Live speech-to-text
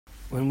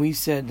When we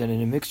said that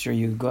in a mixture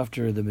you go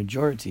after the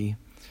majority,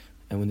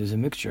 and when there's a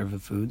mixture of the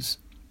foods,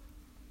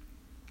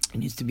 it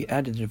needs to be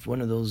added. If one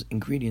of those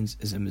ingredients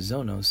is a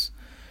mizonos,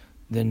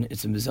 then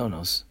it's a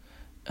mizonos,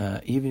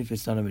 even if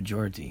it's not a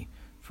majority.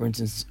 For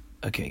instance,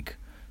 a cake.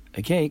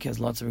 A cake has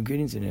lots of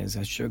ingredients in it. It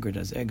has sugar, it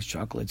has eggs,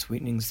 chocolate,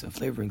 sweetenings,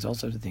 flavorings, all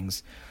sorts of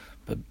things.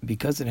 But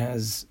because it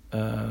has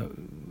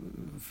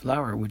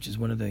flour, which is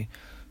one of the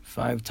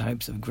 5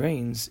 types of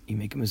grains, you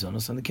make a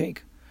mizonos on the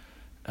cake.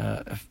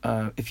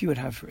 If you would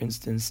have, for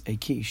instance, a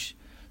quiche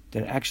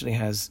that actually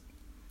has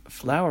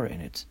flour in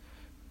it,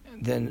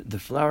 then the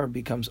flour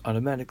becomes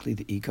automatically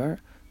the ikar,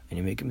 and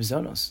you make a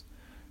mizonos.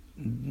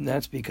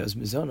 That's because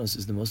mizonos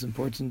is the most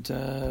important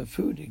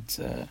food. It's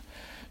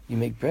you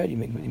make bread, you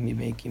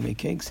make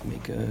cakes, you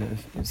make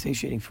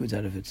satiating foods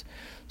out of it.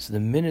 So the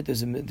minute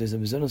there's a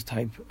mizonos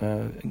type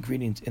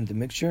ingredient in the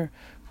mixture,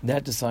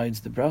 that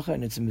decides the bracha,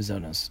 and it's a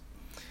mizonos.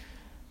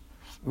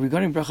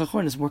 Regarding bracha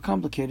chorn, it's more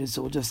complicated.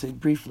 So we'll just say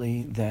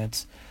briefly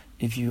that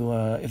if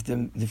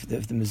the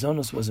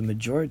mizonos was a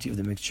majority of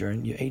the mixture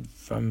and you ate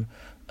from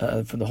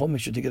the whole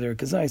mixture together a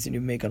kazais, then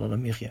you make alala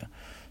michya.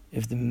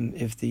 If the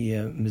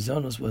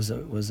mizonos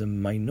was a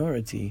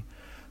minority,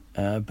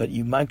 but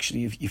you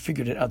actually if you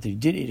figured it out that you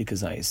did eat a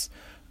kazais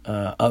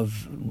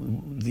of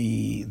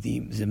the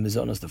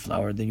mizonos, the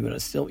flour, then you would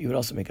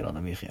also make it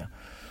alala michya.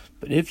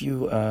 But if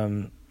you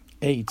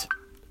ate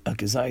a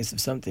kazais of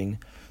something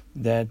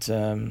that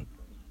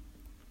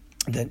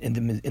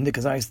in the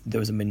kazais there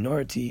was a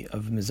minority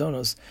of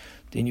mizonos,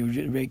 then you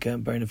would make a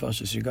bar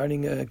nefashos.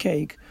 Regarding a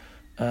cake,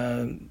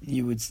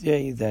 you would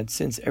say that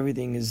since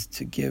everything is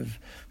to give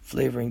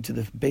flavoring to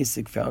the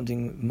basic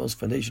most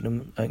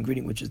foundational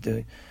ingredient, which is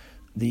the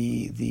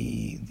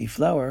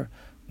flour,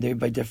 they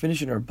by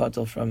definition are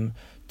batal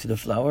to the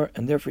flour,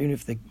 and therefore even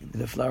if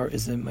the flour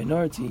is a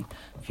minority,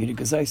 if you do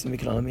kazais, you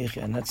make it alala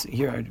michya. And that's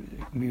here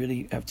we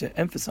really have to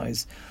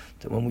emphasize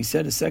that when we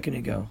said a second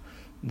ago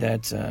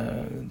that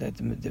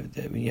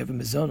when you have a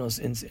mizonos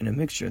in a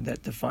mixture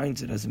that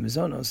defines it as a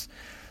mizonos,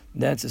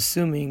 that's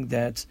assuming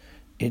that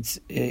it's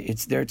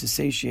there to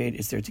satiate,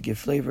 it's there to give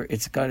flavor,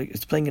 it's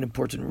playing an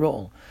important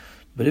role.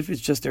 But if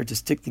it's just there to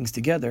stick things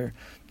together,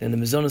 then the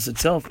mizonos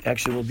itself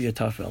actually will be a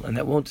tafel, and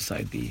that won't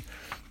decide the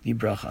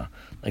bracha.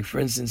 Like for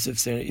instance,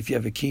 if you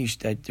have a quiche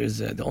that there's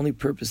the only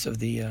purpose of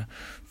the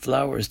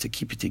flour is to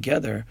keep it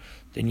together,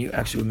 then you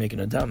actually would make an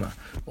adama.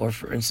 Or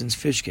for instance,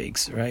 fish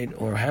cakes, right?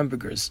 Or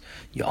hamburgers.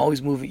 You always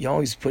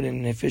put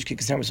in fish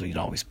cakes and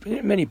hamburgers.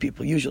 Many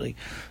people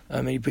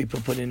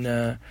put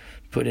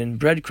in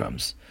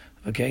breadcrumbs,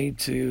 okay,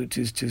 to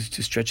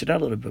stretch it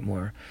out a little bit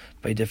more.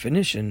 By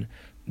definition,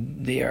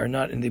 they are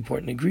not an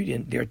important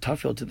ingredient. They are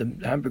tafel to the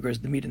hamburgers,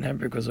 the meat and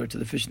hamburgers, or to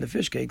the fish and the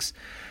fish cakes,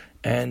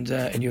 and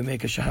you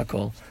make a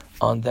shahakol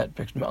on that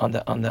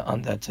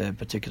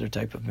particular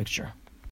type of mixture.